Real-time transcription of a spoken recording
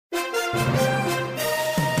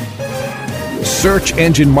Search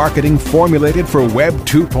engine marketing formulated for Web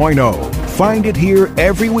 2.0. Find it here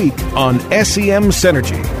every week on SEM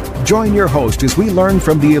Synergy. Join your host as we learn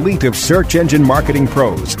from the elite of search engine marketing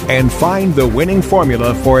pros and find the winning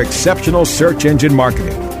formula for exceptional search engine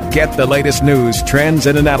marketing. Get the latest news, trends,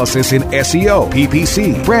 and analysis in SEO,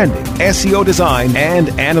 PPC, branding, SEO design, and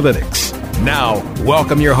analytics. Now,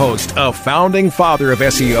 welcome your host, a founding father of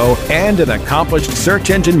SEO and an accomplished search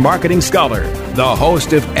engine marketing scholar, the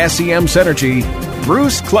host of SEM Synergy,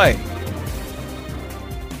 Bruce Clay.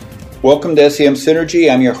 Welcome to SEM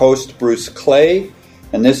Synergy. I'm your host, Bruce Clay,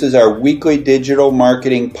 and this is our weekly digital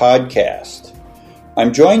marketing podcast.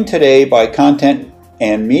 I'm joined today by content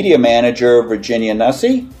and media manager Virginia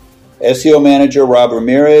Nussey, SEO manager Rob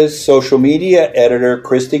Ramirez, social media editor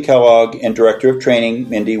Kristi Kellogg, and director of training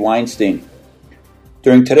Mindy Weinstein.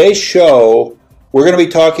 During today's show, we're going to be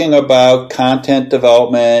talking about content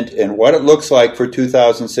development and what it looks like for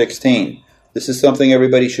 2016. This is something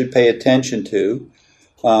everybody should pay attention to.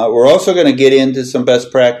 We're also going to get into some best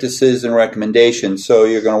practices and recommendations, so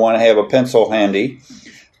you're going to want to have a pencil handy.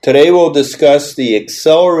 Today we'll discuss the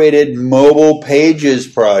Accelerated Mobile Pages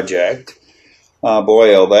project.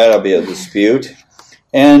 That'll be a dispute.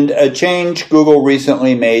 And a change Google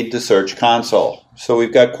recently made to Search Console. So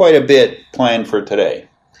we've got quite a bit planned for today.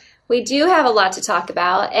 We do have a lot to talk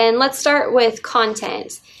about, and let's start with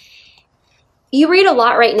content. You read a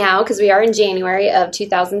lot right now because we are in January of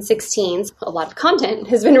 2016. A lot of content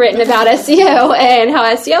has been written about SEO and how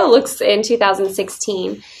SEO looks in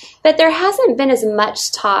 2016. But there hasn't been as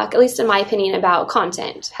much talk, at least in my opinion, about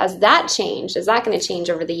content. Has that changed? Is that going to change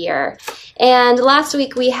over the year? And last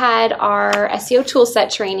week we had our SEO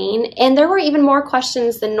toolset training, and there were even more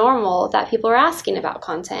questions than normal that people are asking about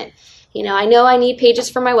content. You know I need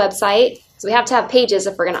pages for my website, so we have to have pages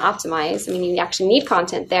if we're going to optimize. I mean, you actually need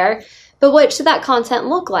content there. But what should that content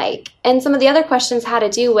look like? And some of the other questions had to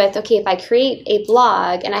do with, okay, if I create a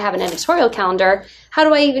blog and I have an editorial calendar, how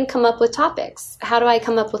do I even come up with topics? How do I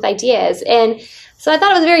come up with ideas? And so I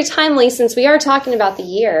thought it was very timely, since we are talking about the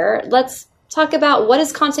year. Let's talk about what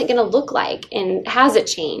is content going to look like and has it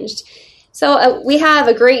changed? So we have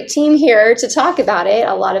a great team here to talk about it.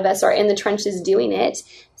 A lot of us are in the trenches doing it.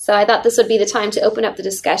 So I thought this would be the time to open up the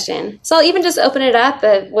discussion. So I'll even just open it up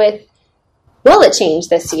with, will it change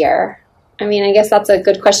this year? I mean, I guess that's a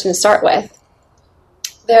good question to start with.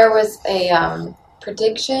 There was a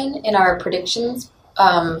prediction in our predictions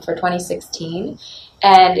for 2016,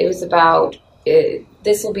 and it was about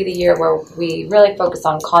this will be the year where we really focus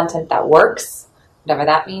on content that works, whatever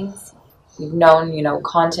that means. We've known,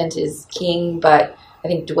 content is king, but I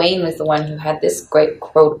think Dwayne was the one who had this great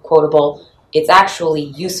quotable, it's actually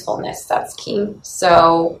usefulness that's key.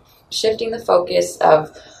 So shifting the focus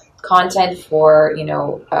of content for,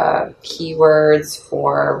 keywords,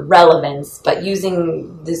 for relevance, but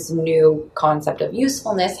using this new concept of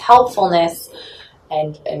usefulness, helpfulness,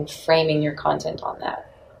 and framing your content on that.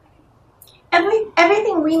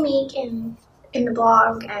 Everything we make in the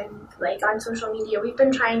blog and on social media, we've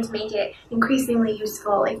been trying to make it increasingly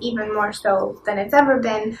useful, even more so than it's ever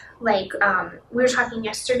been. We were talking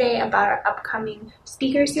yesterday about our upcoming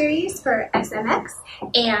speaker series for SMX,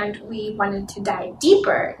 and we wanted to dive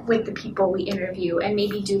deeper with the people we interview and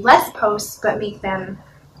maybe do less posts, but make them,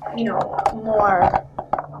 more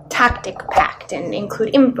tactic-packed and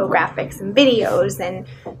include infographics and videos and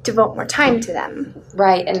devote more time to them.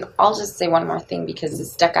 Right, and I'll just say one more thing because it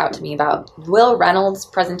stuck out to me about Will Reynolds'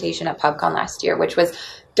 presentation at PubCon last year, which was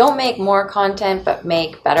don't make more content, but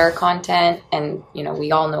make better content. And,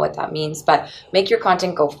 we all know what that means, but make your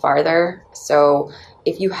content go farther. So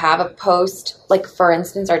if you have a post, for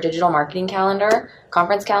instance, our digital marketing calendar,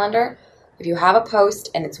 conference calendar, if you have a post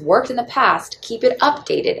and it's worked in the past, keep it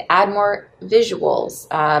updated, add more visuals,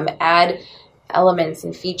 add elements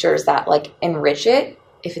and features that enrich it.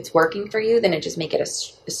 If it's working for you, then just make it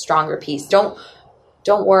a stronger piece. Don't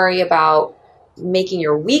worry about making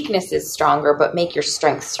your weaknesses stronger, but make your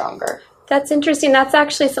strengths stronger. That's interesting. That's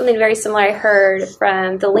actually something very similar I heard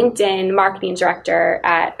from the LinkedIn marketing director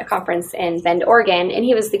at a conference in Bend, Oregon, and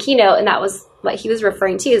he was the keynote, and that was what he was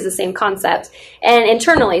referring to is the same concept. And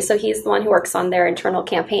internally, so he's the one who works on their internal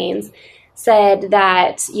campaigns, said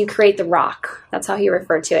that you create the rock. That's how he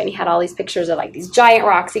referred to it. And he had all these pictures of these giant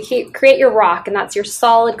rocks. You create your rock, and that's your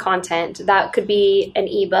solid content. That could be an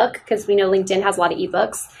ebook, because we know LinkedIn has a lot of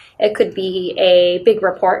ebooks. It could be a big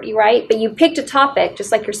report you write, but you picked a topic,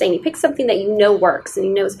 just like you're saying. You pick something that you know works and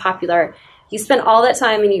you know is popular. You spend all that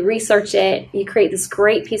time and you research it. You create this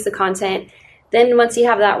great piece of content. Then once you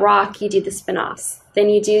have that rock, you do the spin-offs. Then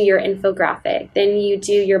you do your infographic. Then you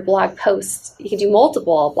do your blog posts. You can do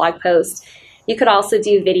multiple blog posts. You could also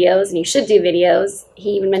do videos, and you should do videos.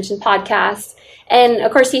 He even mentioned podcasts. And,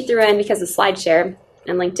 of course, he threw in, because of SlideShare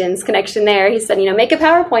and LinkedIn's connection there, he said, make a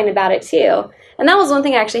PowerPoint about it, too. And that was one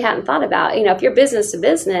thing I actually hadn't thought about. If you're business to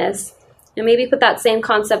business, maybe put that same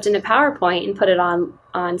concept into PowerPoint and put it on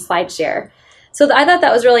SlideShare. So I thought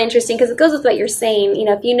that was really interesting, because it goes with what you're saying.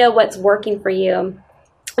 If you know what's working for you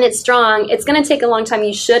and it's strong, it's going to take a long time.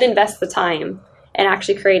 You should invest the time in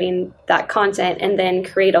actually creating that content and then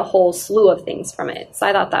create a whole slew of things from it. So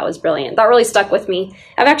I thought that was brilliant. That really stuck with me.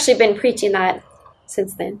 I've actually been preaching that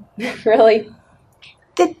since then, really.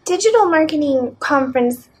 The digital marketing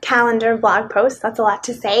conference calendar blog post, that's a lot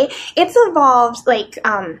to say. It's evolved,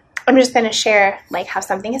 I'm just going to share how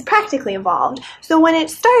something has practically evolved. So when it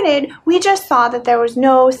started, we just saw that there was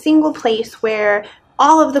no single place where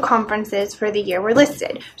all of the conferences for the year were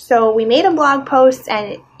listed. So we made a blog post,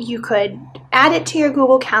 and you could add it to your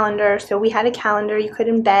Google Calendar. So we had a calendar you could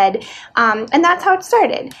embed, and that's how it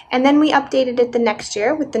started. And then we updated it the next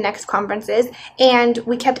year with the next conferences, and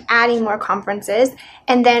we kept adding more conferences.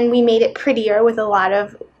 And then we made it prettier with a lot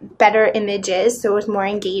of better images, so it was more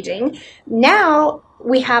engaging. Now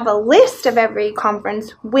we have a list of every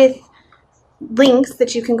conference with links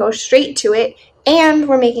that you can go straight to it, and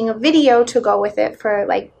we're making a video to go with it for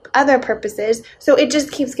other purposes. So it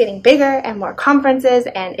just keeps getting bigger and more conferences,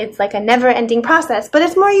 and it's a never-ending process, but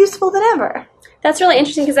it's more useful than ever. That's really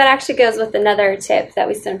interesting, because that actually goes with another tip that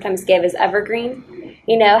we sometimes give is evergreen.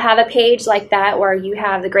 Have a page like that where you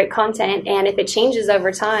have the great content, and if it changes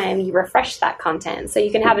over time, you refresh that content. So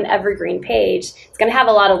you can have an evergreen page. It's going to have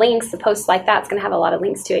a lot of links. The post like that's going to have a lot of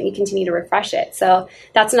links to it, and you continue to refresh it. So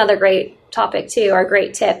that's another great topic too, or a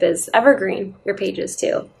great tip is evergreen your pages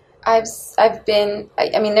too. There's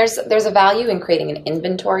a value in creating an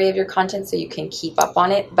inventory of your content so you can keep up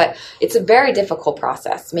on it, but it's a very difficult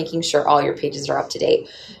process making sure all your pages are up to date.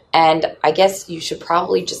 And I guess you should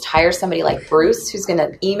probably just hire somebody like Bruce who's going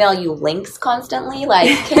to email you links constantly,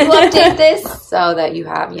 can you update this, so that you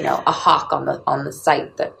have, a hawk on the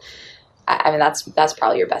site. That's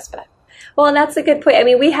probably your best bet. Well, and that's a good point.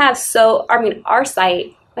 We have our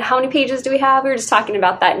site, how many pages do we have? We were just talking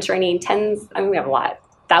about that in training. We have a lot.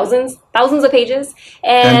 Thousands of pages.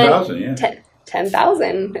 And 10,000, yeah.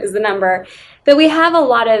 10,000 is the number. But we have a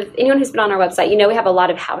lot of, anyone who's been on our website, we have a lot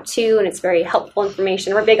of how-to, and it's very helpful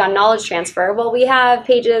information. We're big on knowledge transfer. Well, we have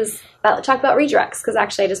pages that talk about redirects, because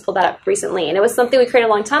actually I just pulled that up recently. And it was something we created a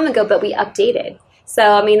long time ago, but we updated.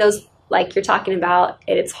 So, those, you're talking about,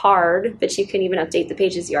 it's hard, but you can even update the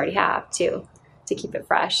pages you already have, too, to keep it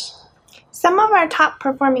fresh. Some of our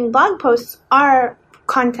top-performing blog posts are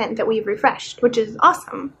content that we've refreshed, which is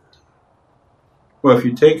awesome. Well, if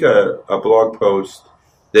you take a blog post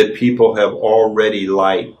that people have already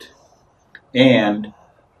liked, and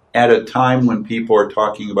at a time when people are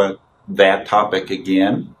talking about that topic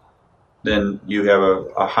again, then you have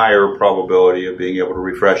a higher probability of being able to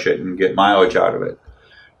refresh it and get mileage out of it.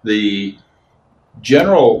 The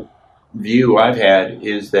general view I've had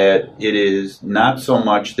is that it is not so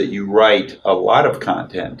much that you write a lot of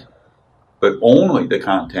content, but only the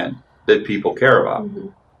content that people care about. Mm-hmm.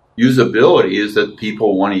 Usability is that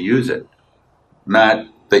people want to use it, not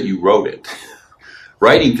that you wrote it.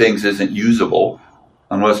 Writing things isn't usable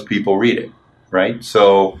unless people read it, right?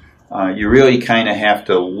 So you really kind of have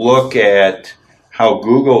to look at how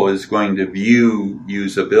Google is going to view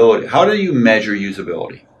usability. How do you measure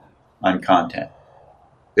usability on content?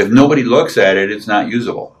 If nobody looks at it, it's not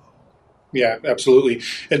usable. Yeah, absolutely.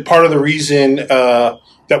 And part of the reason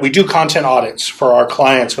that we do content audits for our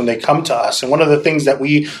clients when they come to us, and one of the things that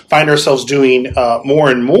we find ourselves doing more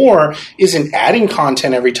and more isn't adding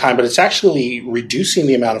content every time, but it's actually reducing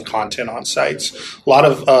the amount of content on sites. A lot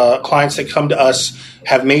of clients that come to us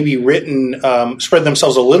have maybe written, spread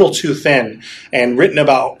themselves a little too thin and written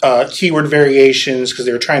about keyword variations because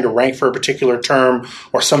they were trying to rank for a particular term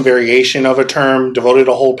or some variation of a term, devoted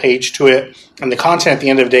a whole page to it. And the content at the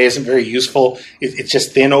end of the day isn't very useful. It's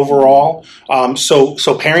just thin overall. So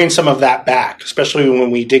paring some of that back, especially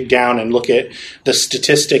when we dig down and look at the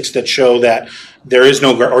statistics that show that there is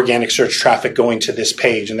no organic search traffic going to this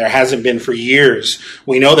page, and there hasn't been for years.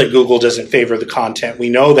 We know that Google doesn't favor the content. We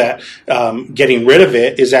know that getting rid of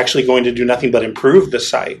it is actually going to do nothing but improve the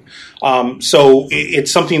site. So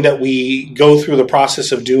it's something that we go through the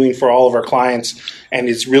process of doing for all of our clients, and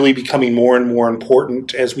it's really becoming more and more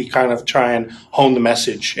important as we kind of try and hone the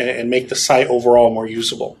message and make the site overall more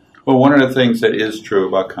usable. Well, one of the things that is true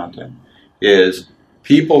about content is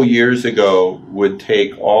people years ago would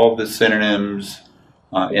take all the synonyms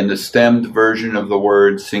in the stemmed version of the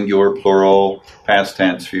word, singular, plural, past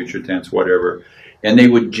tense, future tense, whatever. And they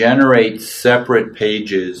would generate separate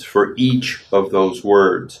pages for each of those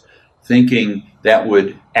words, thinking that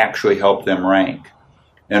would actually help them rank.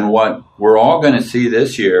 And what we're all going to see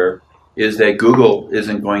this year is that Google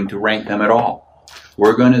isn't going to rank them at all.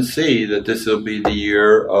 We're going to see that this will be the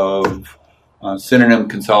year of synonym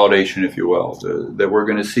consolidation, if you will, that we're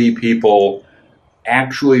going to see people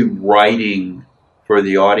actually writing for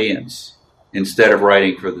the audience instead of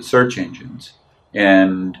writing for the search engines.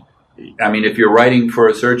 And I mean, if you're writing for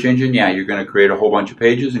a search engine, yeah, you're going to create a whole bunch of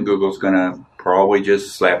pages and Google's going to probably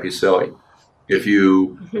just slap you silly. If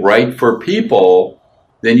you write for people,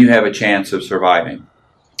 then you have a chance of surviving.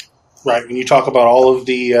 Right. When you talk about all of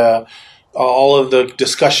the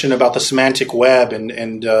discussion about the semantic web and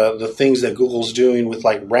the things that Google's doing with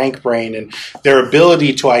like RankBrain and their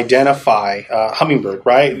ability to identify Hummingbird,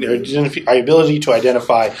 right? Their ability to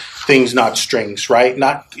identify things, not strings, right?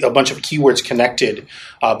 Not a bunch of keywords connected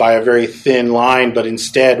by a very thin line, but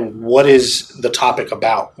instead, what is the topic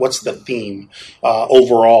about? What's the theme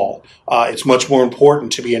overall? It's much more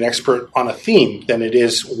important to be an expert on a theme than it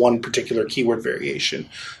is one particular keyword variation.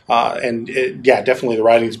 Definitely the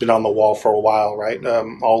writing's been on the wall for a while, right?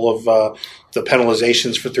 All of the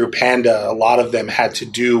penalizations through Panda, a lot of them had to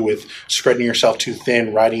do with spreading yourself too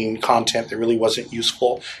thin, writing content that really wasn't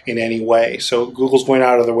useful in any way. So Google's going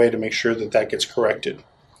out of their way to make sure that gets corrected.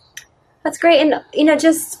 That's great. And,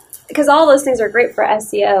 just because all those things are great for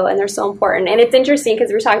SEO and they're so important. And it's interesting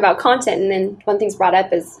because we're talking about content, and then one thing's brought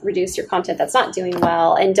up is reduce your content that's not doing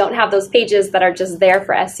well and don't have those pages that are just there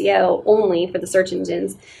for SEO only for the search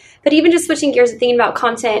engines. But even just switching gears and thinking about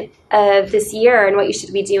content of this year and what you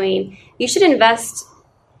should be doing, you should invest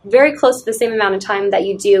very close to the same amount of time that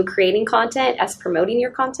you do creating content as promoting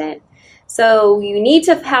your content. So you need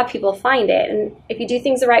to have people find it. And if you do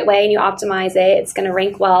things the right way and you optimize it, it's going to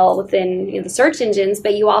rank well within the search engines,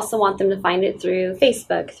 but you also want them to find it through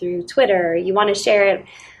Facebook, through Twitter. You want to share it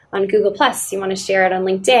on Google+. You want to share it on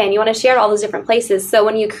LinkedIn. You want to share it all those different places. So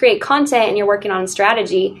when you create content and you're working on a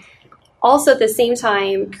strategy, also at the same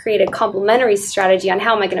time create a complementary strategy on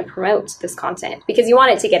how am I going to promote this content, because you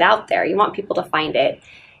want it to get out there. You want people to find it.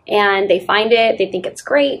 And they find it, they think it's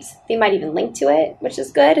great. They might even link to it, which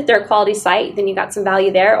is good. If they're a quality site, then you got some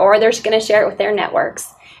value there, or they're going to share it with their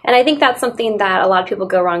networks. And I think that's something that a lot of people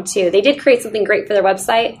go wrong too. They did create something great for their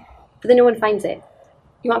website, but then no one finds it.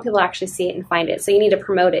 You want people to actually see it and find it. So you need to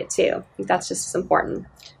promote it too. I think that's just as important.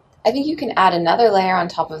 I think you can add another layer on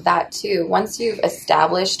top of that too. Once you've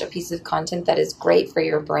established a piece of content that is great for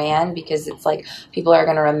your brand, because it's like people are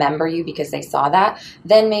going to remember you because they saw that,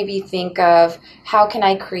 then maybe think of how can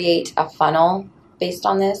I create a funnel based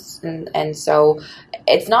on this? And so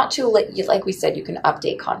it's not too late. Like we said, you can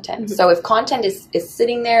update content. Mm-hmm. So if content is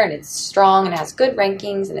sitting there and it's strong and has good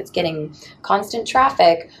rankings and it's getting constant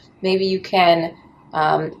traffic, maybe you can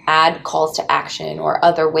add calls to action or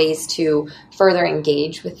other ways to further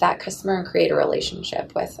engage with that customer and create a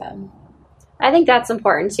relationship with them. I think that's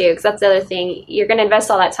important too, because that's the other thing. You're going to invest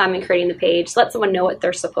all that time in creating the page. Let someone know what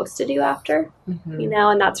they're supposed to do after, and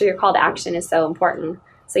that's where your call to action is so important.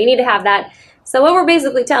 So you need to have that. So what we're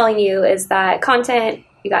basically telling you is that content,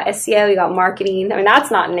 you got SEO, you got marketing. I mean,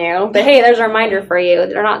 that's not new, but hey, there's a reminder for you.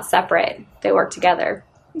 They're not separate. They work together.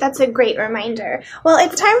 That's a great reminder. Well,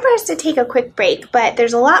 it's time for us to take a quick break, but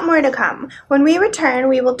there's a lot more to come. When we return,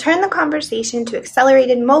 we will turn the conversation to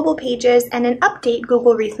accelerated mobile pages and an update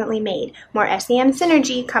Google recently made. More SEM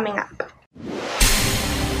Synergy coming up.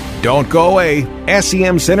 Don't go away.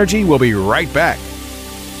 SEM Synergy will be right back.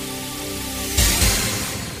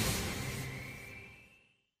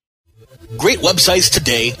 Great websites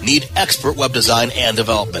today need expert web design and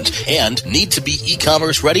development and need to be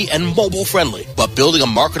e-commerce ready and mobile friendly. But building a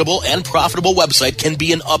marketable and profitable website can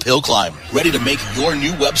be an uphill climb. Ready to make your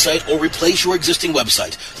new website or replace your existing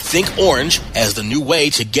website? Think Orange as the new way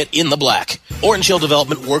to get in the black. Orange Hill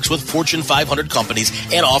Development works with Fortune 500 companies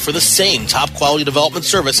and offer the same top quality development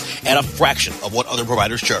service at a fraction of what other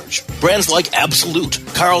providers charge. Brands like Absolute,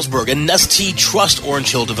 Carlsberg, and Nussey trust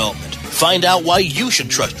Orange Hill Development. Find out why you should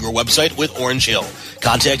trust your website with Orange Hill.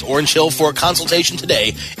 Contact Orange Hill for a consultation today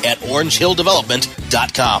at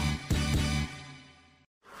orangehilldevelopment.com.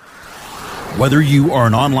 Whether you are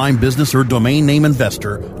an online business or domain name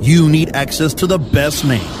investor, you need access to the best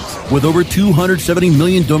names. With over 270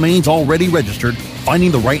 million domains already registered,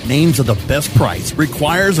 finding the right names at the best price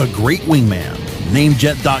requires a great wingman.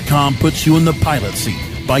 Namejet.com puts you in the pilot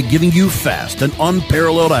seat by giving you fast and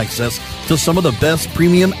unparalleled access to some of the best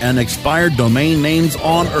premium and expired domain names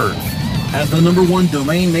on earth. As the #1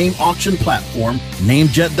 domain name auction platform,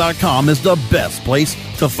 namejet.com is the best place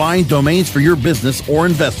to find domains for your business or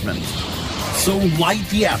investment. So light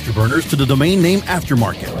the afterburners to the domain name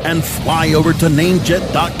aftermarket and fly over to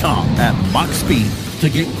namejet.com at Mach speed to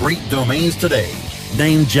get great domains today.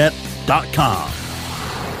 namejet.com.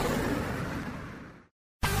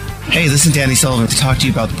 Hey, this is Danny Sullivan to talk to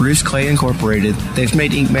you about Bruce Clay Incorporated. They've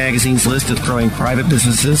made Inc. Magazine's list of growing private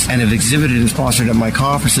businesses and have exhibited and sponsored at my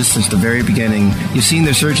conferences since the very beginning. You've seen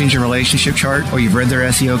their search engine relationship chart, or you've read their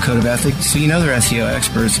SEO code of ethics, so you know they're SEO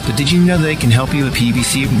experts. But did you know they can help you with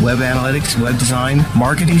PPC, web analytics, web design,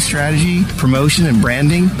 marketing strategy, promotion, and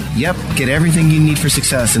branding? Yep, get everything you need for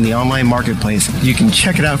success in the online marketplace. You can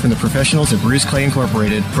check it out from the professionals at Bruce Clay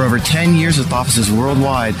Incorporated. For over 10 years with offices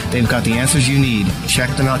worldwide, they've got the answers you need.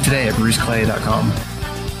 Check them out today at bruceclay.com.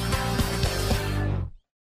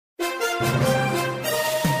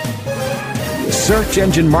 Search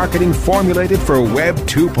engine marketing formulated for Web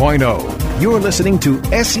 2.0. You're listening to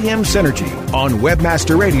SEM Synergy on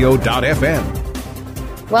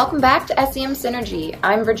webmasterradio.fm. Welcome back to SEM Synergy.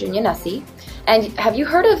 I'm Virginia Nussey. And have you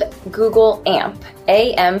heard of Google AMP?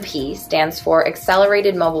 AMP stands for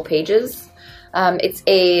Accelerated Mobile Pages. It's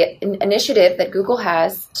an initiative that Google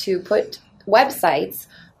has to put websites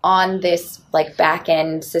on this like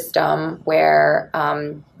back-end system where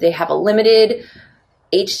they have a limited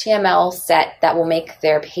HTML set that will make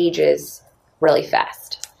their pages really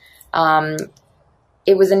fast.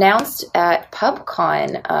 It was announced at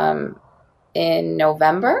PubCon in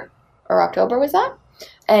November or October, was that?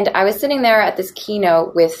 And I was sitting there at this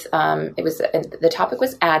keynote with, the topic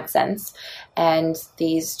was AdSense, and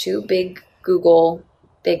these two big Google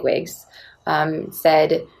bigwigs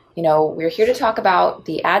said, you know, we're here to talk about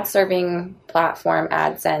the ad serving platform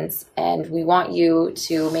AdSense, and we want you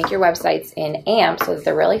to make your websites in AMP so that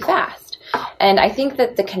they're really fast. And I think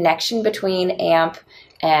that the connection between AMP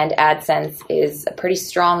and AdSense is a pretty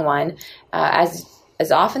strong one. As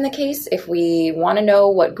often the case, if we want to know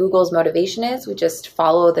what Google's motivation is, we just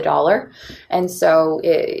follow the dollar. And so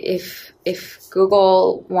if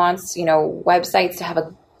Google wants, you know, websites to have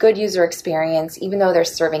a good user experience, even though they're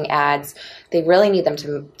serving ads, they really need them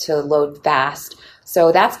to load fast.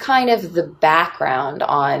 So that's kind of the background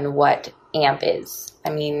on what AMP is. I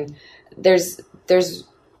mean, there's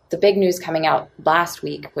the big news coming out last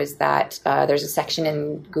week was that there's a section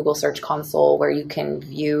in Google Search Console where you can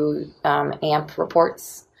view AMP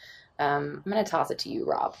reports. I'm going to toss it to you,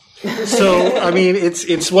 Rob. So, I mean,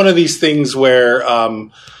 it's one of these things where,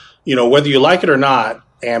 you know, whether you like it or not,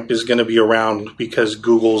 AMP is going to be around because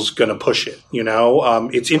Google's going to push it, you know.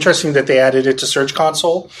 It's interesting that they added it to Search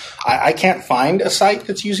Console. I can't find a site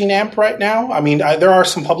that's using AMP right now. I mean, there are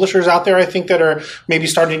some publishers out there, I think, that are maybe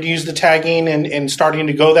starting to use the tagging and starting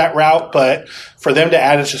to go that route. But for them to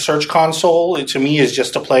add it to Search Console, it, to me, is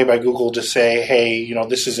just a play by Google to say, hey, you know,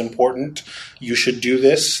 this is important. You should do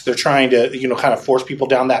this. They're trying to, you know, kind of force people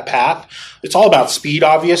down that path. It's all about speed,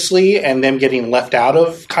 obviously, and them getting left out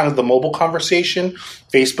of kind of the mobile conversation.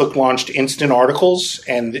 Facebook launched instant articles,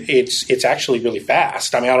 and it's actually really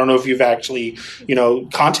fast. I mean, I don't know if you've actually, you know,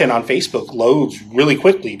 content on Facebook loads really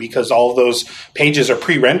quickly because all of those pages are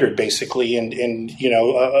pre-rendered basically, and you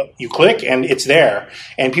know, you click and it's there,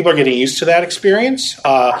 and people are getting used to that experience.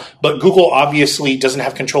 But Google obviously doesn't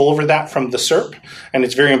have control over that from the SERP, and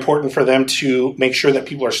it's very important for them to make sure that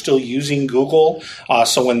people are still using Google.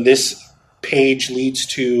 So when this page leads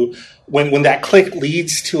to when that click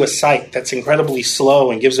leads to a site that's incredibly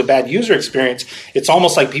slow and gives a bad user experience, it's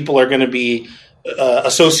almost like people are going to be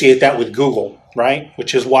associate that with Google, right?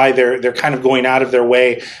 Which is why they're kind of going out of their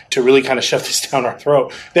way to really kind of shove this down our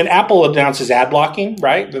throat. Then Apple announces ad blocking,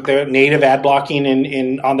 right? Their native ad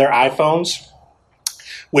blocking on their iPhones,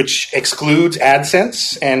 which excludes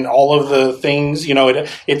AdSense and all of the things, you know,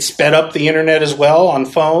 it sped up the internet as well on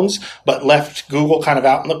phones, but left Google kind of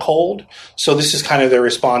out in the cold. So this is kind of their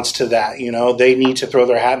response to that. You know, they need to throw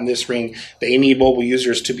their hat in this ring. They need mobile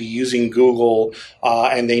users to be using Google,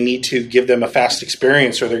 and they need to give them a fast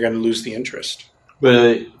experience or they're going to lose the interest.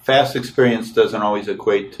 But fast experience doesn't always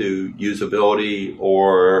equate to usability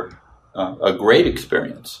or a great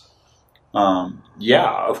experience.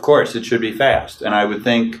 Yeah, of course, it should be fast. And I would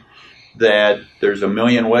think that there's a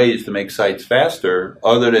million ways to make sites faster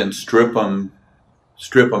other than strip them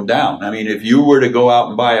down. I mean, if you were to go out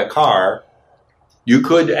and buy a car, you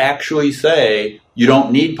could actually say you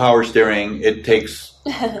don't need power steering. It takes,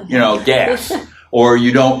 you know, gas. Or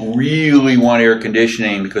you don't really want air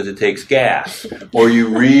conditioning because it takes gas. Or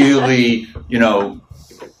you really, you know,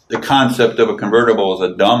 the concept of a convertible is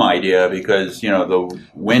a dumb idea because, you know, the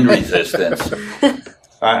wind resistance.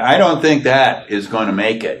 I don't think that is going to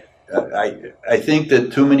make it. I think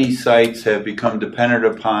that too many sites have become dependent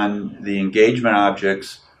upon the engagement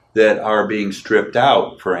objects that are being stripped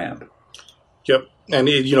out for AMP. Yep. And,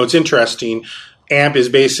 it's interesting. AMP is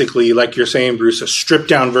basically, like you're saying, Bruce, a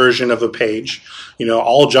stripped-down version of a page.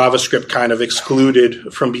 All JavaScript kind of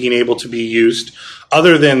excluded from being able to be used,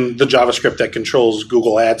 other than the JavaScript that controls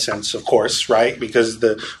Google AdSense, of course, right? Because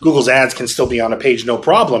Google's ads can still be on a page, no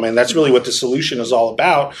problem. And that's really what the solution is all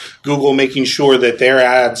about. Google making sure that their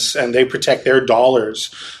ads and they protect their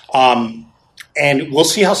dollars. And we'll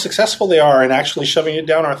see how successful they are in actually shoving it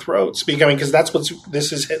down our throats, because that's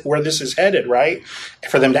where this is headed, right?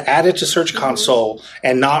 For them to add it to Search Console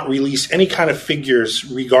and not release any kind of figures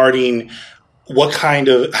regarding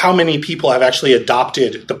how many people have actually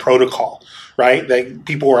adopted the protocol, right? That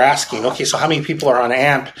people were asking, okay, so how many people are on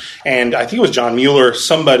AMP? And I think it was John Mueller,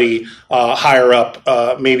 somebody higher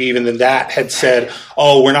up, maybe even than that, had said,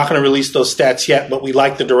 oh, we're not going to release those stats yet, but we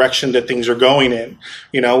like the direction that things are going in,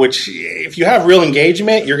 which if you have real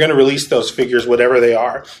engagement, you're going to release those figures, whatever they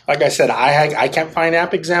are. Like I said, I can't find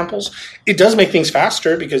AMP examples. It does make things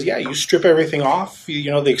faster because, you strip everything off,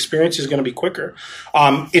 the experience is going to be quicker.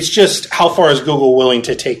 It's just how far is Google willing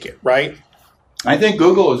to take it, right? I think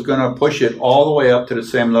Google is going to push it all the way up to the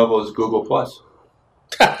same level as Google+. We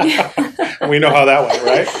know how that went,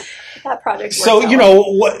 right? That project. So,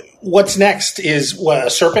 what's next is a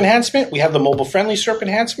SERP enhancement. We have the mobile-friendly SERP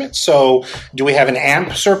enhancement. So do we have an AMP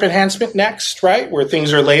SERP enhancement next, right, where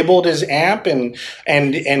things are labeled as AMP?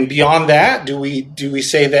 And beyond that, do we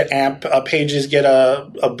say that AMP pages get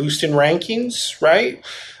a boost in rankings, right?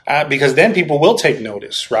 Because then people will take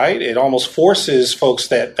notice, right? It almost forces folks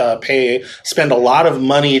that spend a lot of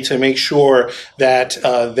money to make sure that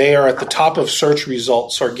they are at the top of search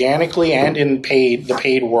results organically and in the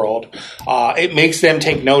paid world. It makes them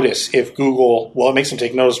take notice it makes them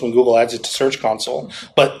take notice when Google adds it to Search Console.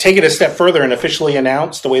 But take it a step further and officially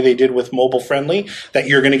announce, the way they did with mobile friendly, that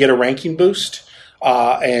you're going to get a ranking boost.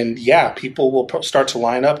 People will start to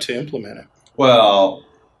line up to implement it. Well,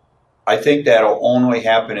 I think that'll only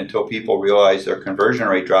happen until people realize their conversion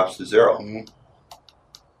rate drops to 0. Mm-hmm.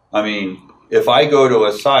 I mean, if I go to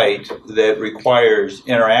a site that requires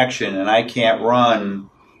interaction and I can't run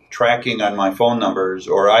tracking on my phone numbers,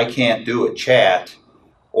 or I can't do a chat,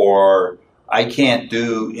 or I can't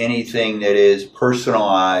do anything that is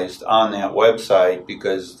personalized on that website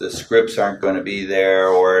because the scripts aren't going to be there,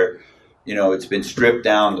 or, it's been stripped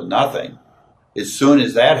down to nothing. As soon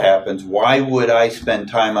as that happens, why would I spend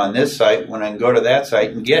time on this site when I can go to that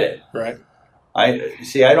site and get it? Right. I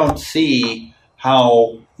don't see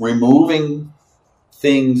how removing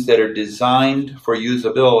things that are designed for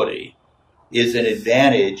usability is an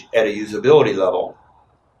advantage at a usability level.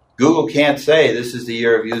 Google can't say this is the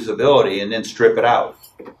year of usability and then strip it out.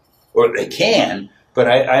 Or they can, but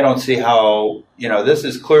I don't see how, this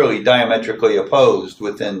is clearly diametrically opposed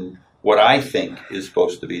within what I think is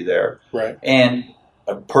supposed to be there. Right. And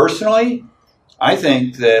personally, I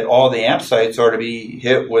think that all the AMP sites ought to be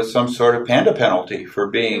hit with some sort of Panda penalty for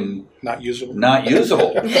being not usable.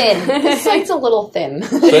 Thin. The site's a little thin. I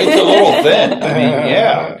mean,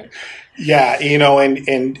 yeah. Yeah,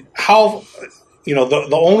 and how...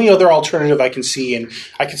 the only other alternative I can see, and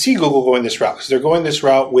I can see Google going this route, because they're going this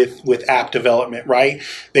route with app development, right?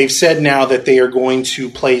 They've said now that they are going to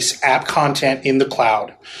place app content in the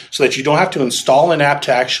cloud so that you don't have to install an app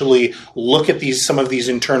to actually look at some of these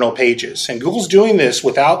internal pages. And Google's doing this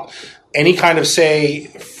without any kind of say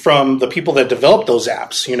from the people that develop those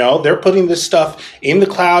apps. They're putting this stuff in the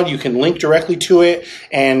cloud. You can link directly to it,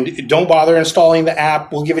 and don't bother installing the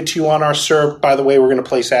app. We'll give it to you on our SERP. By the way, we're going to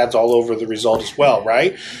place ads all over the result as well,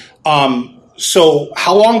 right? So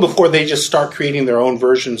how long before they just start creating their own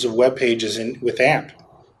versions of web pages with AMP,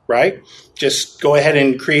 right? Just go ahead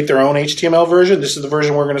and create their own HTML version. This is the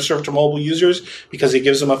version we're going to serve to mobile users because it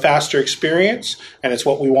gives them a faster experience, and it's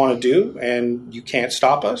what we want to do, and you can't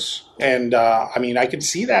stop us. And, I could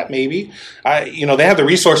see that maybe. They have the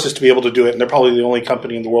resources to be able to do it, and they're probably the only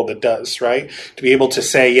company in the world that does, right? To be able to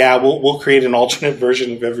say, we'll create an alternate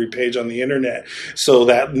version of every page on the internet so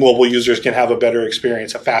that mobile users can have a better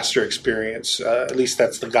experience, a faster experience. At least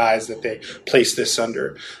that's the guise that they place this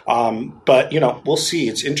under. But we'll see.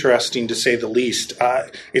 It's interesting to say the least.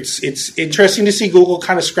 It's interesting to see Google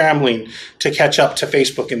kind of scrambling to catch up to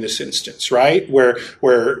Facebook in this instance, right?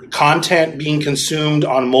 Where content being consumed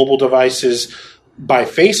on mobile devices by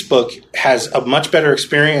Facebook has a much better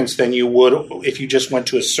experience than you would if you just went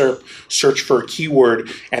to a search for a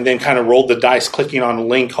keyword and then kind of rolled the dice, clicking on a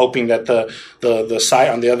link, hoping that the site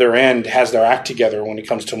on the other end has their act together when it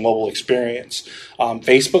comes to mobile experience.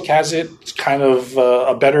 Facebook has it kind of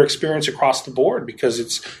a better experience across the board because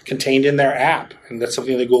it's contained in their app, and that's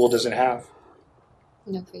something that Google doesn't have.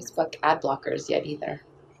 No Facebook ad blockers yet either.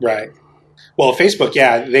 Right. Well, Facebook,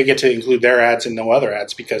 they get to include their ads and no other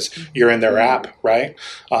ads because you're in their app, right?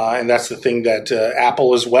 And that's the thing that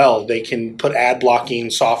Apple as well. They can put ad blocking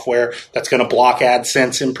software that's going to block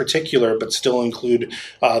AdSense in particular, but still include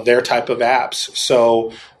their type of apps.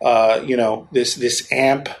 So, this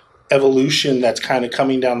AMP evolution that's kind of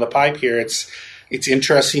coming down the pipe here, it's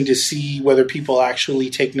interesting to see whether people actually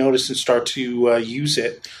take notice and start to use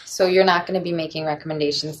it. So you're not going to be making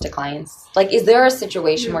recommendations to clients? Like, is there a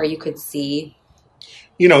situation where you could see?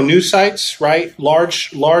 News sites, right?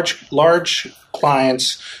 Large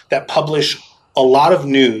clients that publish a lot of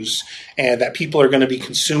news and that people are going to be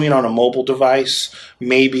consuming on a mobile device.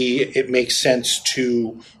 Maybe it makes sense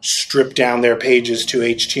to strip down their pages to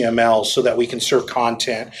HTML so that we can serve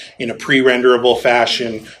content in a pre-renderable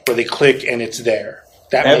fashion where they click and it's there.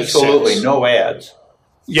 That Absolutely, makes sense. No ads.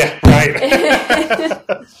 Yeah,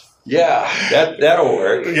 right. Yeah, that'll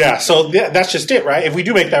work. Yeah, so that's just it, right? If we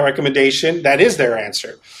do make that recommendation, that is their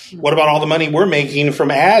answer. What about all the money we're making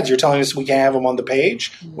from ads? You're telling us we can't have them on the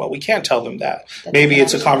page? Well, we can't tell them that. Maybe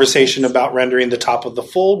it's a conversation about rendering the top of the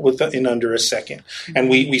fold in under a second. And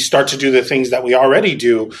we start to do the things that we already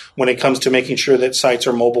do when it comes to making sure that sites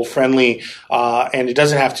are mobile friendly. And it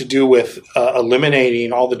doesn't have to do with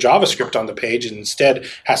eliminating all the JavaScript on the page. And instead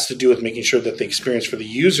has to do with making sure that the experience for the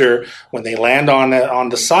user, when they land on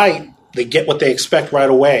the site, they get what they expect right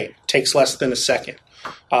away. It takes less than a second.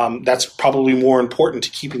 That's probably more important to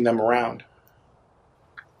keeping them around.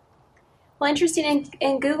 Well, interesting.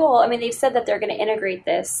 In Google, I mean, they've said that they're going to integrate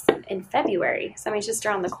this in February. So, I mean, it's just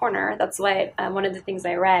around the corner. That's what one of the things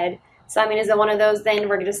I read. So, I mean, is it one of those then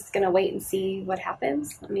we're just going to wait and see what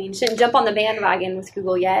happens? I mean, shouldn't jump on the bandwagon with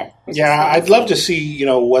Google yet. Yeah, I'd love to see,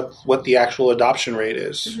 what the actual adoption rate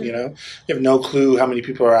is. Mm-hmm. You have no clue how many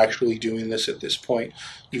people are actually doing this at this point,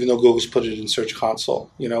 even though Google's put it in Search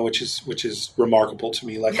Console, which is remarkable to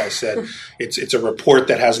me. Like I said, it's a report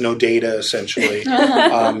that has no data, essentially.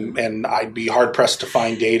 And I'd be hard-pressed to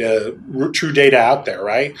find true data out there,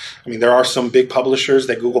 right? I mean, there are some big publishers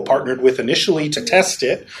that Google partnered with initially to test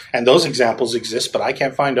it, and those examples exist, but I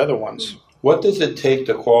can't find other ones. What does it take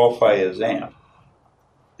to qualify as AMP?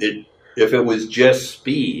 If it was just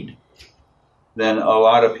speed, then a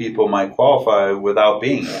lot of people might qualify without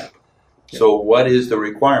being AMP. So what is the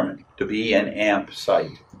requirement to be an AMP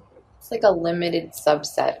site? It's like a limited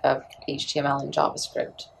subset of HTML and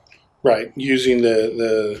JavaScript. Right, using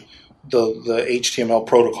the HTML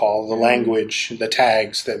protocol, the language, the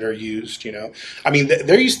tags that are used. I mean,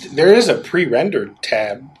 there is a pre-rendered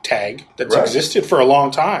tag that's existed for a long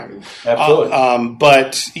time. Absolutely.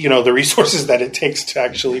 But the resources that it takes to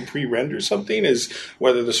actually pre-render something is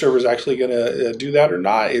whether the server is actually going to do that or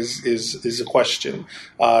not is a question.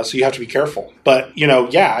 So you have to be careful. But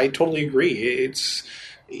I totally agree.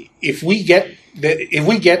 If we get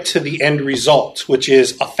to the end result, which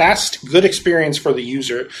is a fast, good experience for the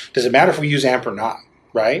user, does it matter if we use AMP or not,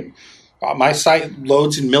 right? My site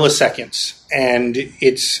loads in milliseconds, and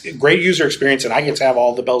it's a great user experience, and I get to have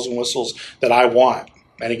all the bells and whistles that I want,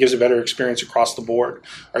 and it gives a better experience across the board.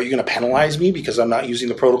 Are you going to penalize me because I'm not using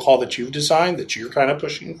the protocol that you've designed, that you're kind of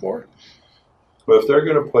pushing for? Well, if they're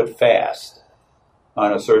going to put fast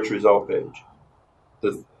on a search result page,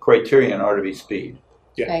 the criterion ought to be speed.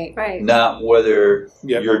 Yeah. Right. Not whether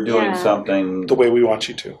you're doing something the way we want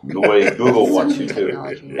you to, the way Google wants you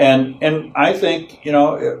to. And I think,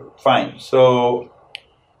 fine. So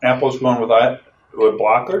Apple's going with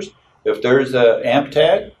blockers. If there's an AMP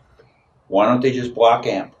tag, why don't they just block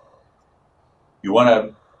AMP? You want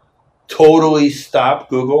to totally stop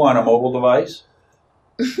Google on a mobile device?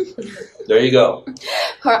 There you go.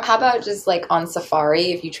 How about just like on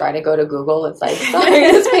Safari, if you try to go to Google, it's like, sorry,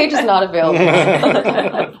 this page is not available.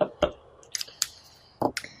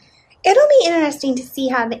 It'll be interesting to see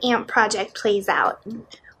how the AMP project plays out.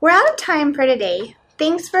 We're out of time for today.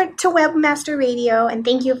 Thanks to Webmaster Radio, and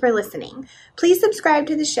thank you for listening. Please subscribe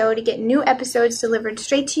to the show to get new episodes delivered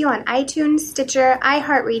straight to you on iTunes, Stitcher,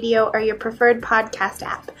 iHeartRadio, or your preferred podcast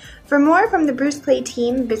app. For more from the Bruce Clay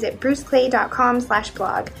team, visit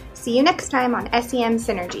bruceclay.com/blog. See you next time on SEM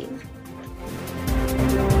Synergy.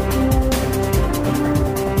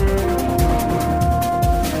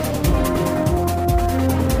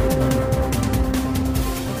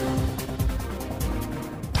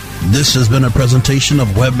 This has been a presentation of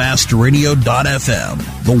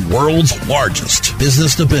WebmasterRadio.fm, the world's largest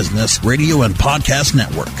business-to-business radio and podcast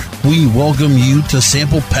network. We welcome you to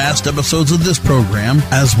sample past episodes of this program,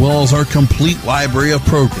 as well as our complete library of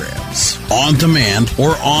programs, on demand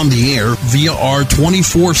or on the air via our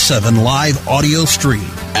 24/7 live audio stream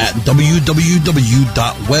at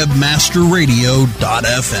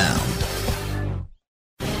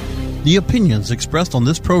www.webmasterradio.fm. The opinions expressed on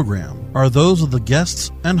this program are those of the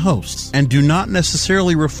guests and hosts and do not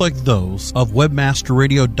necessarily reflect those of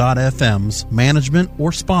WebmasterRadio.fm's management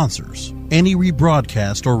or sponsors. Any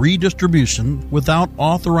rebroadcast or redistribution without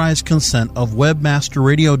authorized consent of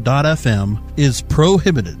WebmasterRadio.fm is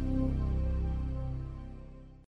prohibited.